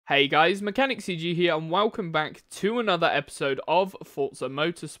Hey guys, Mechanic CG here and welcome back to another episode of Forza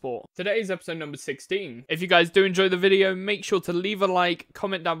Motorsport. Today's episode number 16. If you guys do enjoy the video, make sure to leave a like,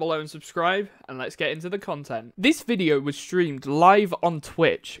 comment down below and subscribe, and let's get into the content. This video was streamed live on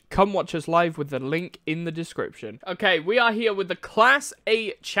Twitch. Come watch us live with the link in the description. Okay, we are here with the Class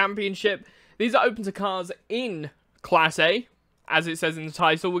A Championship. These are open to cars in Class A, as it says in the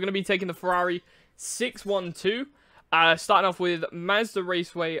title. We're going to be taking the Ferrari 612. Starting off with Mazda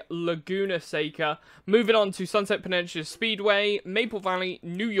Raceway, Laguna, Seca, moving on to Sunset Peninsula, Speedway, Maple Valley,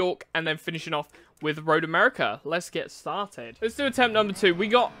 New York, and then finishing off with Road America. Let's get started. Let's do attempt number 2. We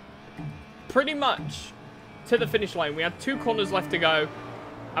got pretty much to the finish line. We had 2 corners left to go,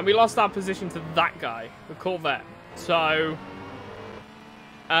 and we lost our position to that guy, the Corvette. So,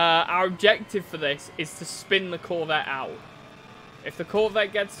 our objective for this is to spin the Corvette out. If the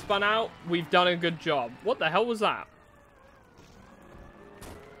Corvette gets spun out, we've done a good job. What the hell was that?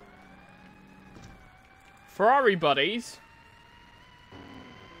 Ferrari buddies.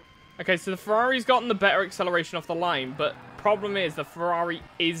 Okay, so the Ferrari's gotten the better acceleration off the line, but problem is the Ferrari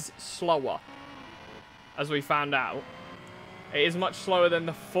is slower, as we found out. It is much slower than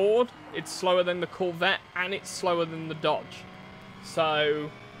the Ford, it's slower than the Corvette, and it's slower than the Dodge.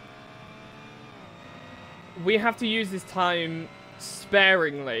 So, we have to use this time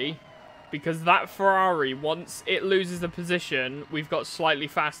sparingly, because that Ferrari, once it loses the position, we've got slightly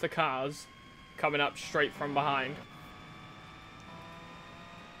faster cars coming up straight from behind.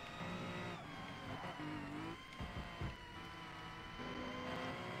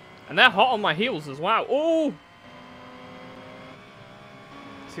 And they're hot on my heels as well. Oh!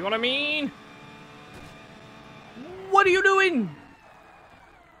 See what I mean? What are you doing?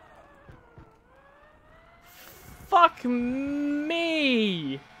 Fuck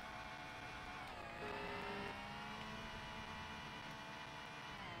me!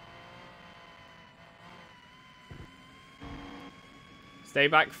 Stay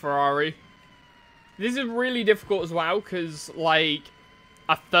back, Ferrari. This is really difficult as well, because, like,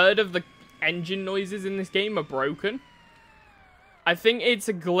 a third of the engine noises in this game are broken. I think it's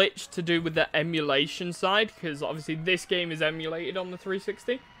a glitch to do with the emulation side, because obviously this game is emulated on the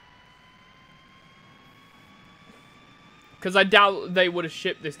 360. Because I doubt they would have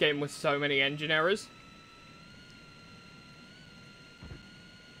shipped this game with so many engine errors.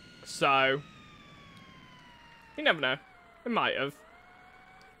 So, you never know. It might have.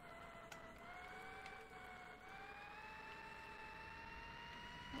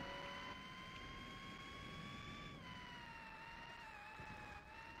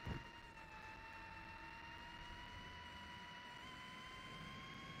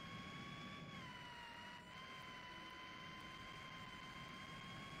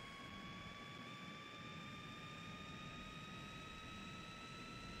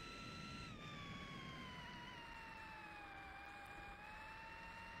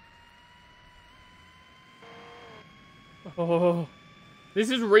 Oh, this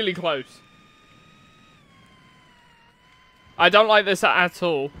is really close. I don't like this at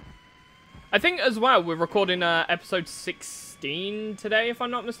all. I think as well we're recording episode 16 today, if I'm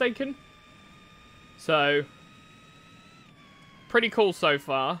not mistaken. So, pretty cool so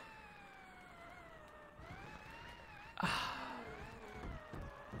far.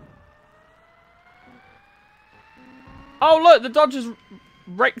 Oh look, the Dodge has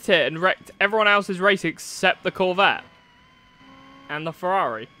wrecked it and wrecked everyone else's race except the Corvette. And the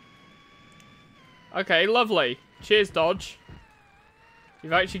Ferrari. Okay, lovely. Cheers, Dodge.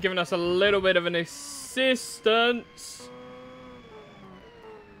 You've actually given us a little bit of an assistance.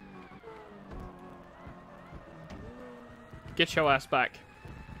 Get your ass back.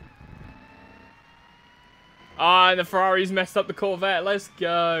 Ah, and the Ferrari's messed up the Corvette. Let's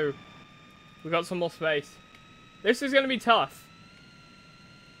go. We've got some more space. This is going to be tough.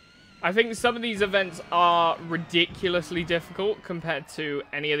 I think some of these events are ridiculously difficult compared to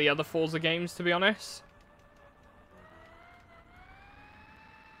any of the other Forza games, to be honest.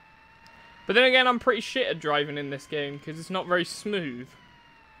 But then again, I'm pretty shit at driving in this game because it's not very smooth.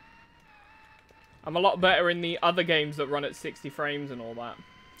 I'm a lot better in the other games that run at 60 frames and all that.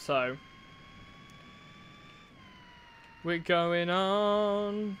 So, we're going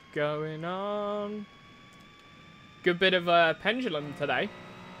on, going on. Good bit of a pendulum today.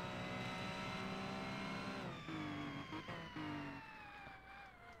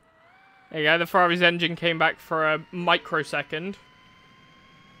 There you go, the Ferrari's engine came back for a microsecond.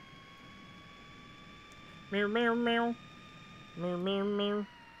 Meow, meow, meow. Meow, meow, meow.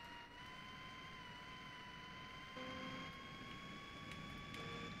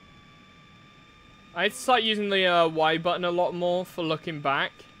 I start using the Y button a lot more for looking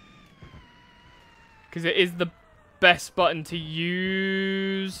back. Because it is the best button to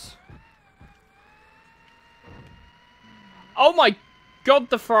use. Oh my god,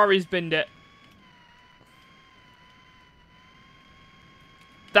 the Ferrari's binned it.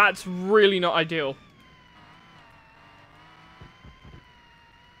 That's really not ideal.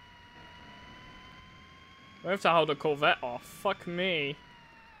 We have to hold a Corvette off. Fuck me.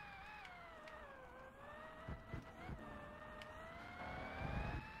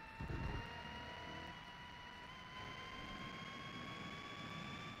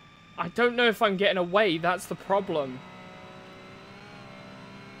 I don't know if I'm getting away. That's the problem.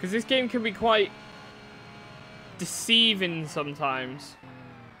 Because this game can be quite deceiving sometimes.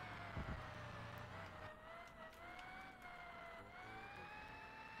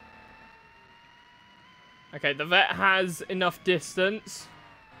 Okay, the vet has enough distance.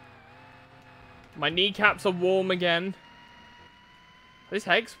 My kneecaps are warm again. This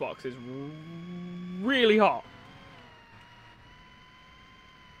hex box is really hot.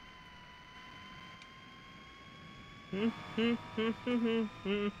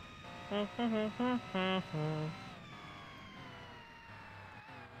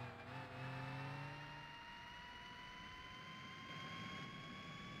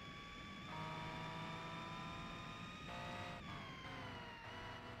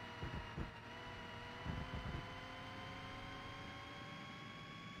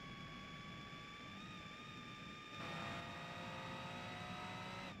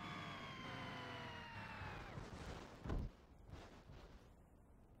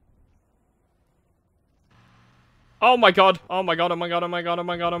 Oh my god. Oh my god, oh my god, oh my god, oh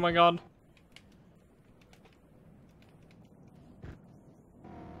my god, oh my god.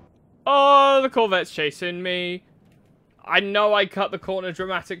 Oh, the Corvette's chasing me. I know I cut the corner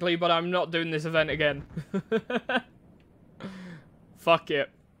dramatically, but I'm not doing this event again. Fuck it.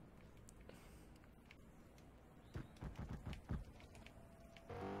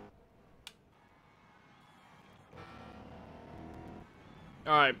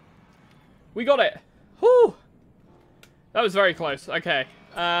 Alright. We got it. Whew. That was very close. Okay.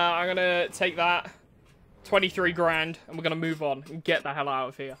 I'm gonna take that. 23 grand. And we're gonna move on and get the hell out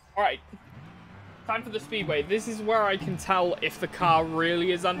of here. Alright. Time for the Speedway. This is where I can tell if the car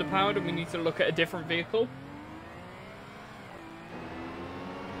really is underpowered and we need to look at a different vehicle.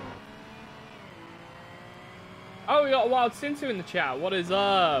 Oh, we got a Wild Sintu in the chat. What is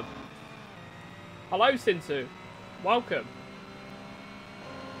up? Hello, Sintu. Welcome.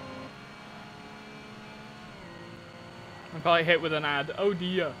 I got hit with an ad. Oh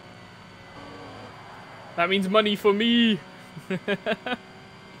dear. That means money for me.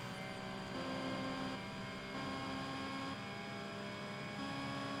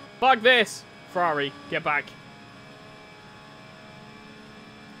 Fuck this. Ferrari, get back.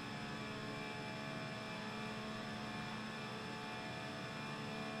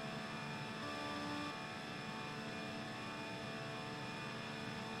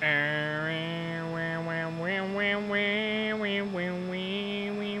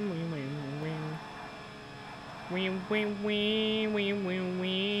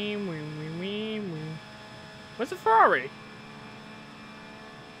 Where's the Ferrari?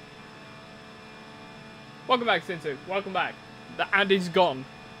 Welcome back, Sintu. Welcome back. The ad is gone.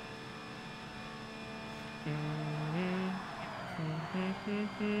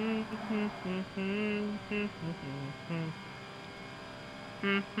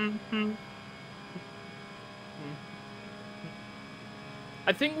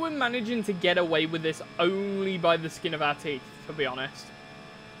 I think we're managing to get away with this only by the skin of our teeth, to be honest.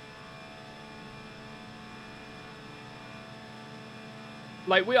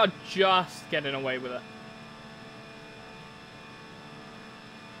 Like, we are just getting away with it.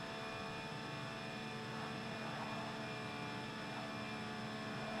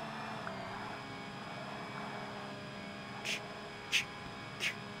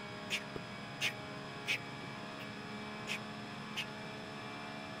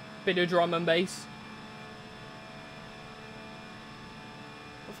 Bit of drum and bass.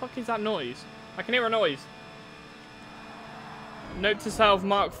 What the fuck is that noise? I can hear a noise. Note to self,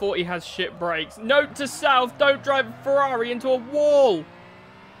 Mark 40 has shit brakes. Note to self, don't drive a Ferrari into a wall.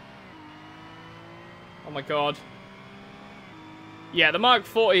 Oh my god. Yeah, the Mark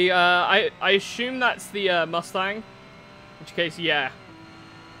 40, I assume that's the Mustang. In which case, yeah.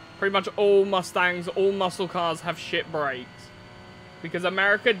 Pretty much all Mustangs, all muscle cars have shit brakes. Because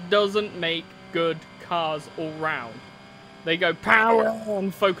America doesn't make good cars all round. They go power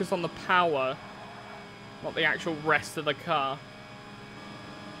and focus on the power, not the actual rest of the car.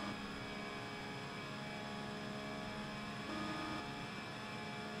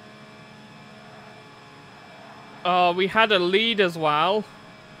 Oh, we had a lead as well.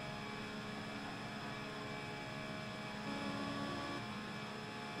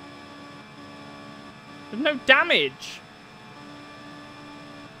 There's no damage.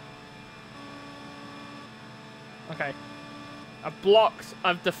 Okay. I've blocked.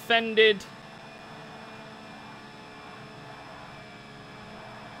 I've defended.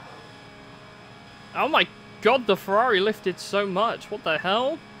 Oh my god, the Ferrari lifted so much. What the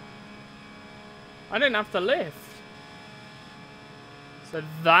hell? I didn't have to lift. So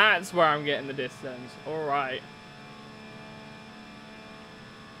that's where I'm getting the distance. Alright.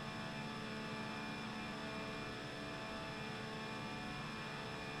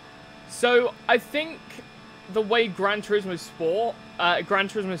 So I think the way Gran Turismo Sport, Gran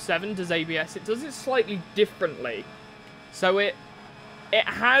Turismo 7 does ABS, it does it slightly differently. So it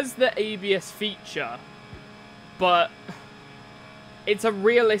has the ABS feature, but it's a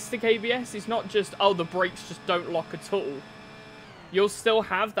realistic ABS. It's not just, oh, the brakes just don't lock at all. You'll still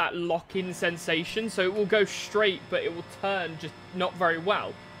have that lock-in sensation, so it will go straight, but it will turn just not very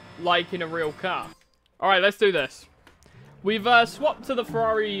well, like in a real car. Alright, let's do this. We've swapped to the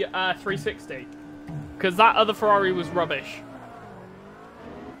Ferrari 360, because that other Ferrari was rubbish.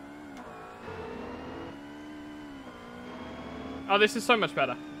 Oh, this is so much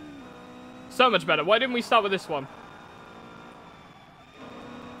better. So much better. Why didn't we start with this one?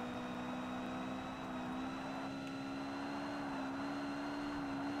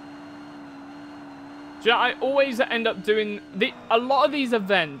 Do you know, I always end up doing... a lot of these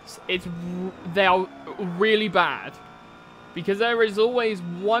events, they are really bad. Because there is always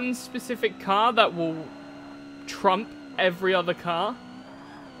one specific car that will trump every other car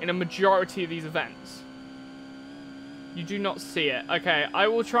in a majority of these events. You do not see it. Okay, I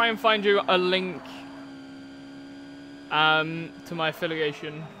will try and find you a link to my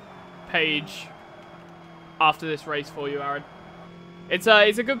affiliation page after this race for you, Aaron. It's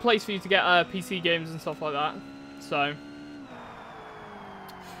a good place for you to get PC games and stuff like that. So,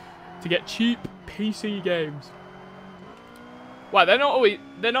 to get cheap PC games. Well, they're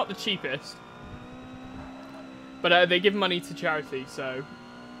not the cheapest, but they give money to charity, so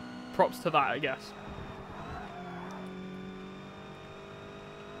props to that, I guess.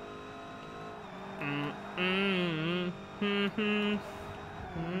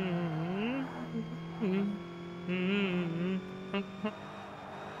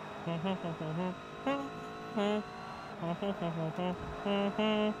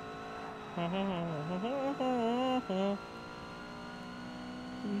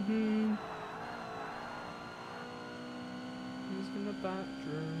 She's in the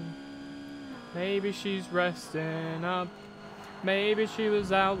bathroom. Maybe she's resting up. Maybe she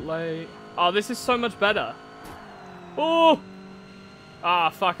was out late. Oh, this is so much better. Oh! Ah,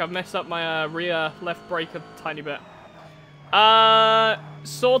 fuck, I've messed up my rear left brake a tiny bit.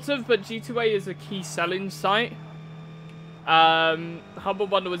 Sort of, but G2A is a key selling site. Humble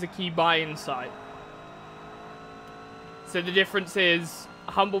Bundle is a key buying site. So the difference is,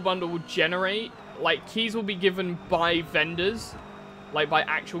 Humble Bundle will generate, like, keys will be given by vendors, like by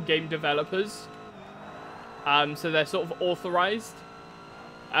actual game developers. So they're sort of authorized.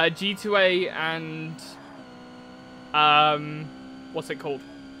 G2A and, what's it called?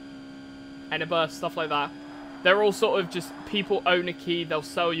 Anyburst, stuff like that. They're all sort of just, people own a key, they'll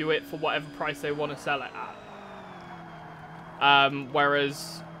sell you it for whatever price they want to sell it at.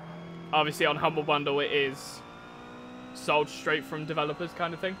 Whereas, obviously on Humble Bundle it is sold straight from developers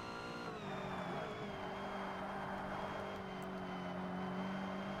kind of thing.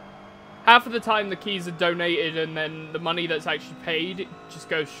 Half of the time the keys are donated and then the money that's actually paid just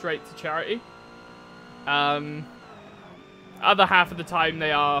goes straight to charity. Other half of the time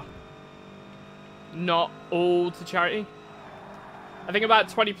they are not all to charity. I think about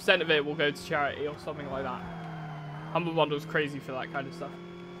 20% of it will go to charity or something like that. Humble Bundle's crazy for that kind of stuff.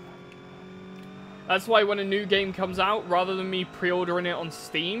 That's why when a new game comes out, rather than me pre-ordering it on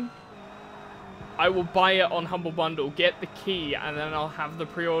Steam, I will buy it on Humble Bundle, get the key, and then I'll have the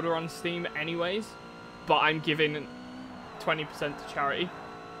pre-order on Steam anyways. But I'm giving 20% to charity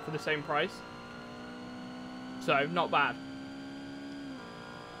for the same price. So, not bad.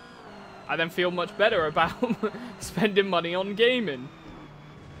 I then feel much better about spending money on gaming.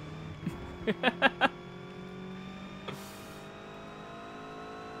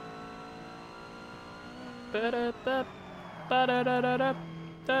 I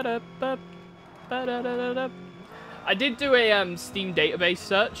did do a Steam database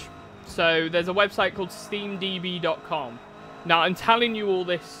search. So there's a website called steamdb.com. Now I'm telling you all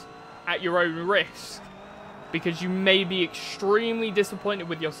this at your own risk, because you may be extremely disappointed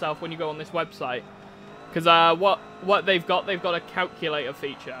with yourself when you go on this website. Because what they've got a calculator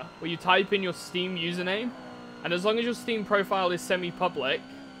feature where you type in your Steam username, and as long as your Steam profile is semi-public,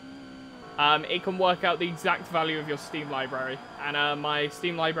 it can work out the exact value of your Steam library. And my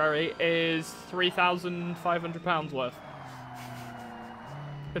Steam library is £3,500 worth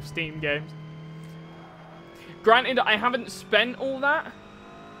of Steam games. Granted, I haven't spent all that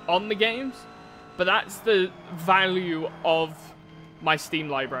on the games, but that's the value of my Steam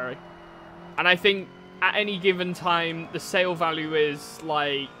library. And I think at any given time, the sale value is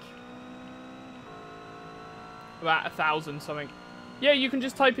like about 1,000 something. Yeah, you can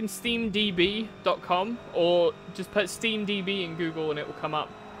just type in steamdb.com or just put steamdb in Google and it will come up.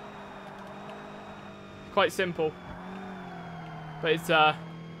 Quite simple. But it's,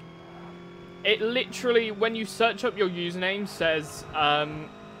 it literally, when you search up your username, says,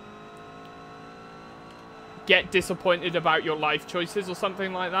 get disappointed about your life choices or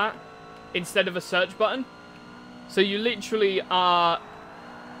something like that, instead of a search button. So you literally are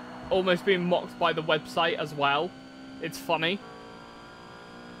almost being mocked by the website as well. It's funny.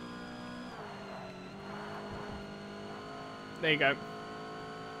 There you go.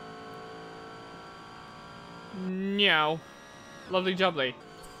 Meow. Lovely jubbly.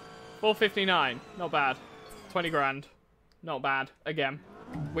 459. Not bad. 20 grand. Not bad. Again.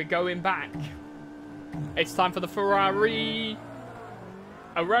 We're going back. It's time for the Ferrari.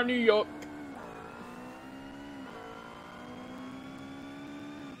 Around New York.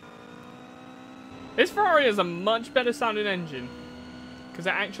 This Ferrari has a much better sounding engine. Because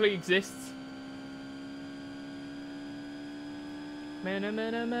it actually exists.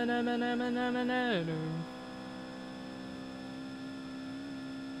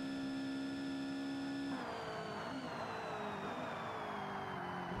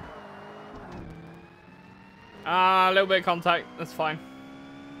 A little bit of contact, that's fine.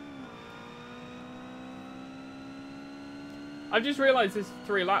 I've just realised there's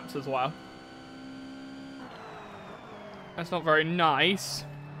 3 laps as well. That's not very nice.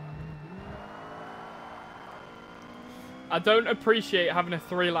 I don't appreciate having a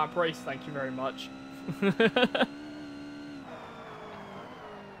 3-lap race, thank you very much.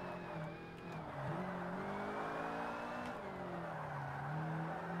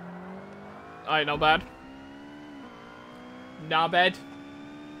 Alright, not bad. Not bad.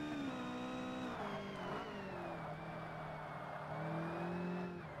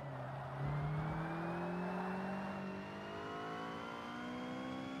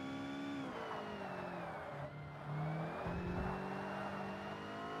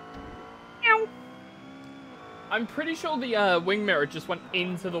 I'm pretty sure the wing mirror just went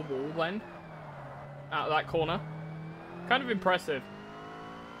into the wall then. Out of that corner. Kind of impressive.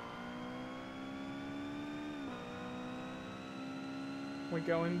 We're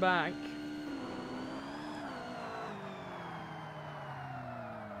going back.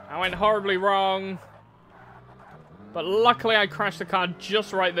 I went horribly wrong. But luckily I crashed the car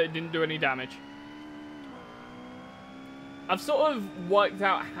just right that it didn't do any damage. I've sort of worked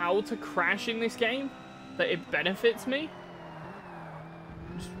out how to crash in this game that it benefits me.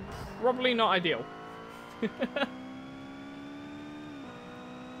 It's probably not ideal.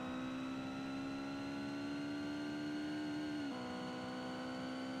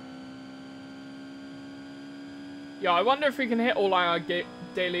 Yeah, I wonder if we can hit all our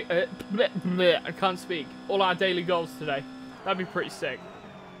daily... I can't speak. All our daily goals today. That'd be pretty sick.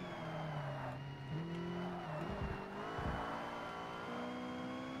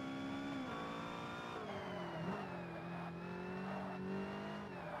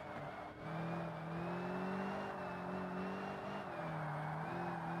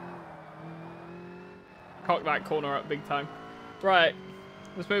 Cock that corner up big time. Right.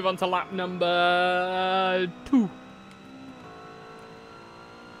 Let's move on to lap number 2.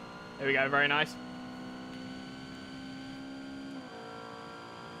 There we go, very nice.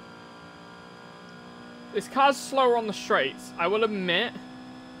 This car's slower on the straights, I will admit.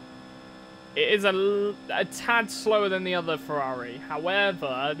 It is a tad slower than the other Ferrari.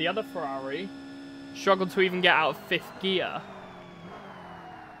 However, the other Ferrari struggled to even get out of 5th gear.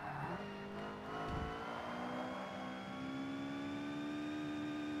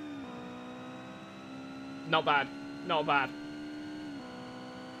 Not bad, not bad.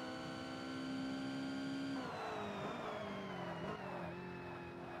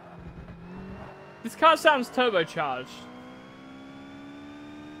 This car sounds turbocharged.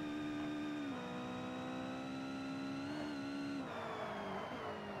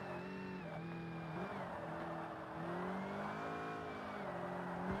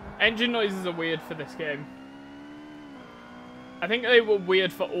 Engine noises are weird for this game. I think they were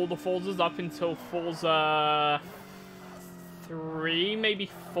weird for all the Forzas up until Forza 3, maybe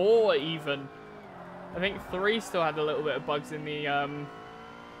 4 even. I think 3 still had a little bit of bugs in the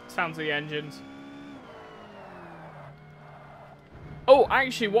sounds of the engines. Oh,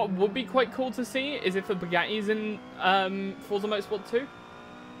 actually, what would be quite cool to see is if the Bugatti's in Forza Motorsport 2.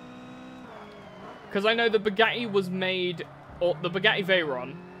 Because I know the Bugatti was made, or the Bugatti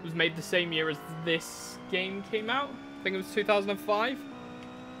Veyron was made the same year as this game came out. I think it was 2005.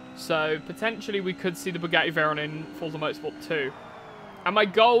 So, potentially we could see the Bugatti Veyron in Forza Motorsport 2. And my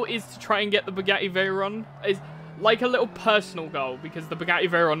goal is to try and get the Bugatti Veyron. It's like a little personal goal, because the Bugatti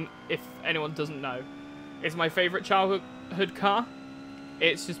Veyron, if anyone doesn't know, is my favourite childhood car.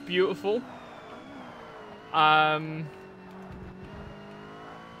 It's just beautiful. And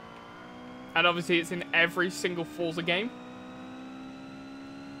obviously it's in every single Forza game.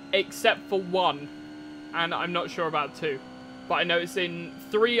 Except for 1. And I'm not sure about 2. But I know it's in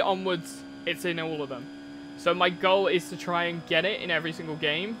 3 onwards, it's in all of them. So my goal is to try and get it in every single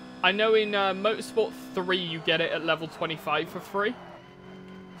game. I know in Motorsport 3 you get it at level 25 for free.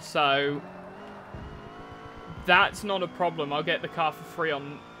 So that's not a problem. I'll get the car for free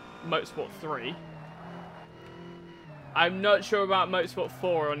on Motorsport 3. I'm not sure about Motorsport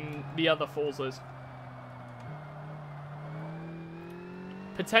 4 and the other Forzas.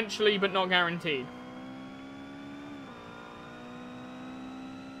 Potentially, but not guaranteed.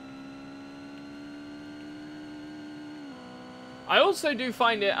 I also do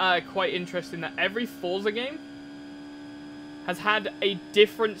find it quite interesting that every Forza game has had a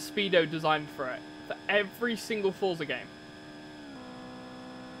different speedo designed for it. For every single Forza game.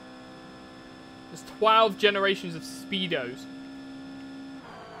 There's 12 generations of speedos.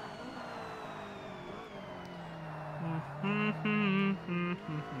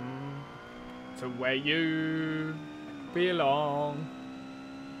 To where you belong.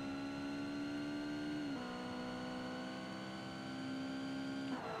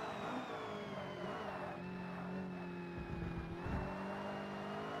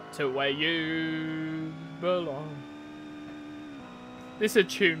 To where you belong. This is a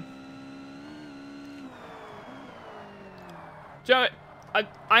tune. Joe,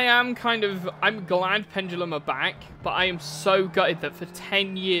 I'm glad Pendulum are back, but I am so gutted that for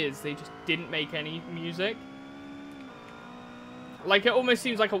 10 years they just didn't make any music. Like, it almost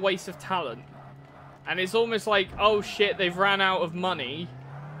seems like a waste of talent. And it's almost like, oh shit, they've ran out of money.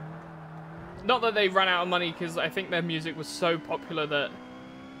 Not that they've ran out of money, because I think their music was so popular that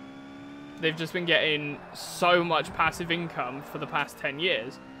they've just been getting so much passive income for the past 10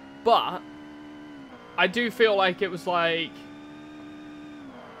 years. But I do feel like it was like,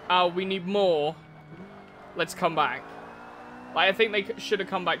 oh, we need more. Let's come back. Like, I think they should have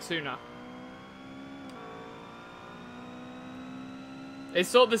come back sooner. It's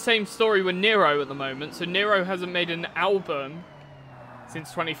sort of the same story with Nero at the moment. So Nero hasn't made an album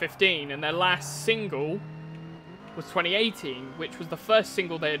since 2015. And their last single was 2018, which was the first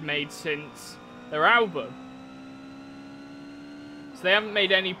single they had made since their album. So they haven't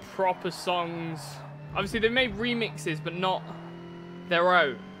made any proper songs. Obviously, they've made remixes, but not their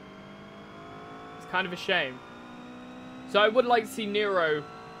own. It's kind of a shame. So I would like to see Nero.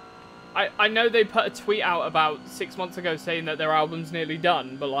 I know they put a tweet out about 6 months ago saying that their album's nearly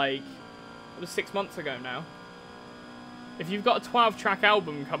done, but like, it was 6 months ago now. If you've got a 12-track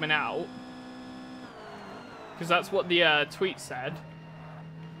album coming out, because that's what the tweet said,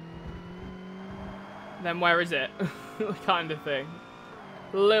 then where is it? Kind of thing.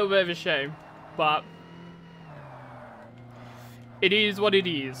 A little bit of a shame, but it is what it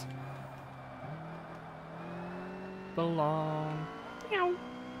is. Belong. Meow.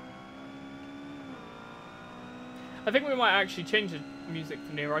 I think we might actually change the music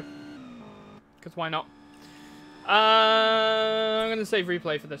for Nero. Because why not? I'm going to save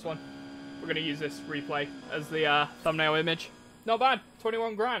replay for this one. We're going to use this replay as the thumbnail image. Not bad.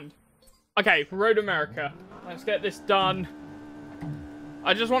 21 grand. Okay, Road America. Let's get this done.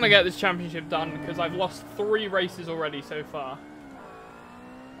 I just want to get this championship done because I've lost 3 races already so far.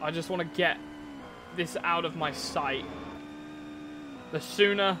 I just want to get this out of my sight. The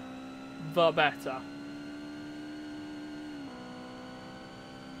sooner, the better.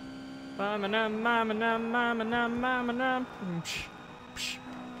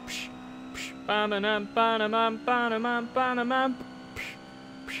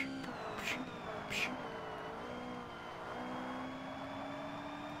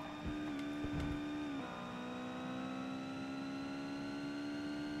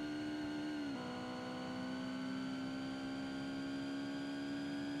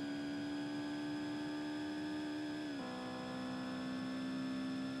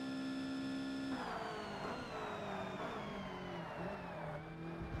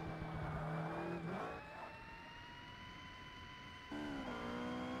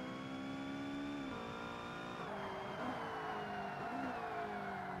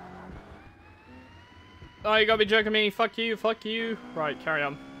 Oh, you gotta be joking me. Fuck you, fuck you. Right, carry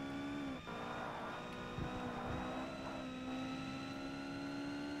on.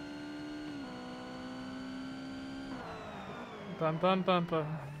 Bum, bum, bum, bum.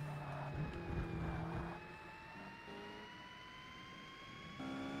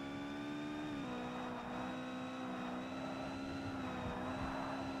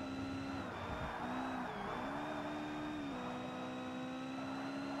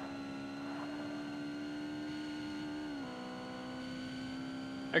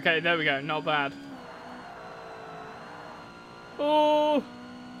 Okay, there we go. Not bad. Oh!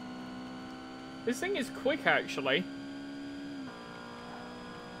 This thing is quick, actually.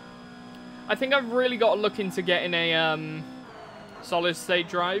 I think I've really got to look into getting a solid-state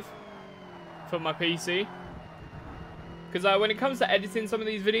drive for my PC. Because when it comes to editing some of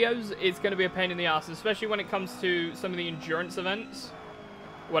these videos, it's going to be a pain in the ass, especially when it comes to some of the endurance events.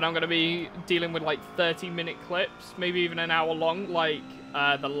 When I'm going to be dealing with like 30-minute clips, maybe even an hour long, like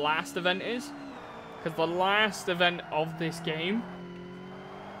the last event is. Because the last event of this game,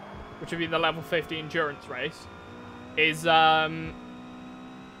 which would be the level 50 endurance race, is an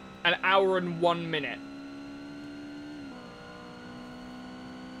hour and 1 minute.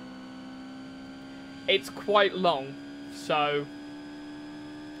 It's quite long, so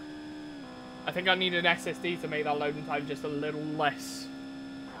I think I need an SSD to make that loading time just a little less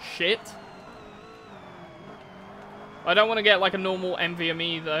shit. I don't want to get like a normal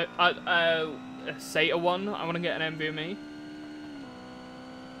NVMe though. A SATA one. I want to get an NVMe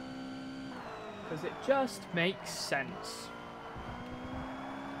because it just makes sense.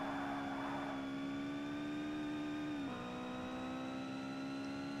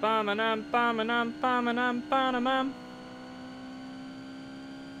 Ba-ma-nam, ba-ma-nam, ba-ma-nam, ba-ma-nam.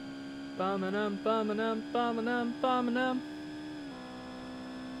 Ba-ma-nam, ba-ma-nam, ba-ma-nam, ba-ma-nam.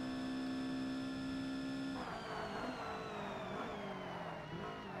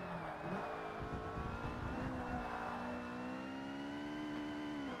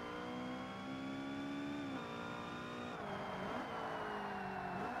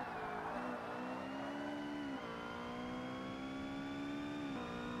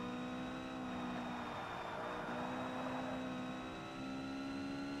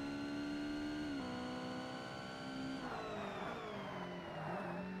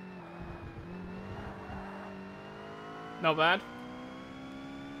 Not bad.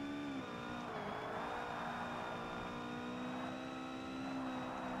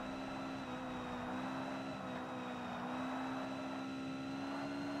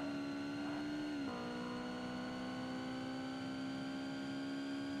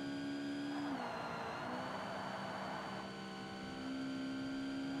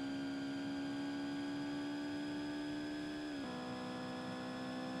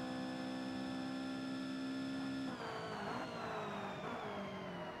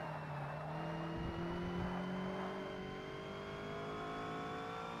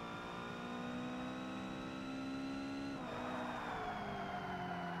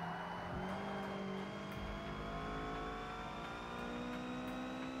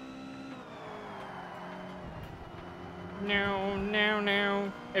 No, no,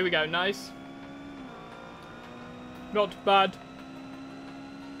 no. Here we go, nice. Not bad.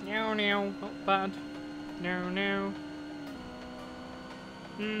 No, no, not bad. No, no.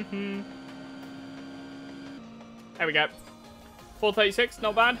 There we go. 436,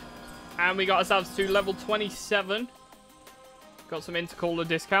 not bad. And we got ourselves to level 27. Got some intercooler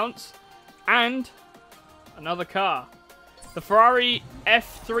discounts. And another car. The Ferrari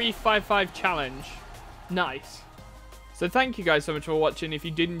F355 Challenge. Nice. So thank you guys so much for watching. If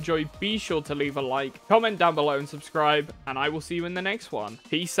you did enjoy, be sure to leave a like, comment down below and subscribe. And I will see you in the next one.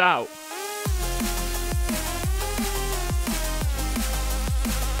 Peace out.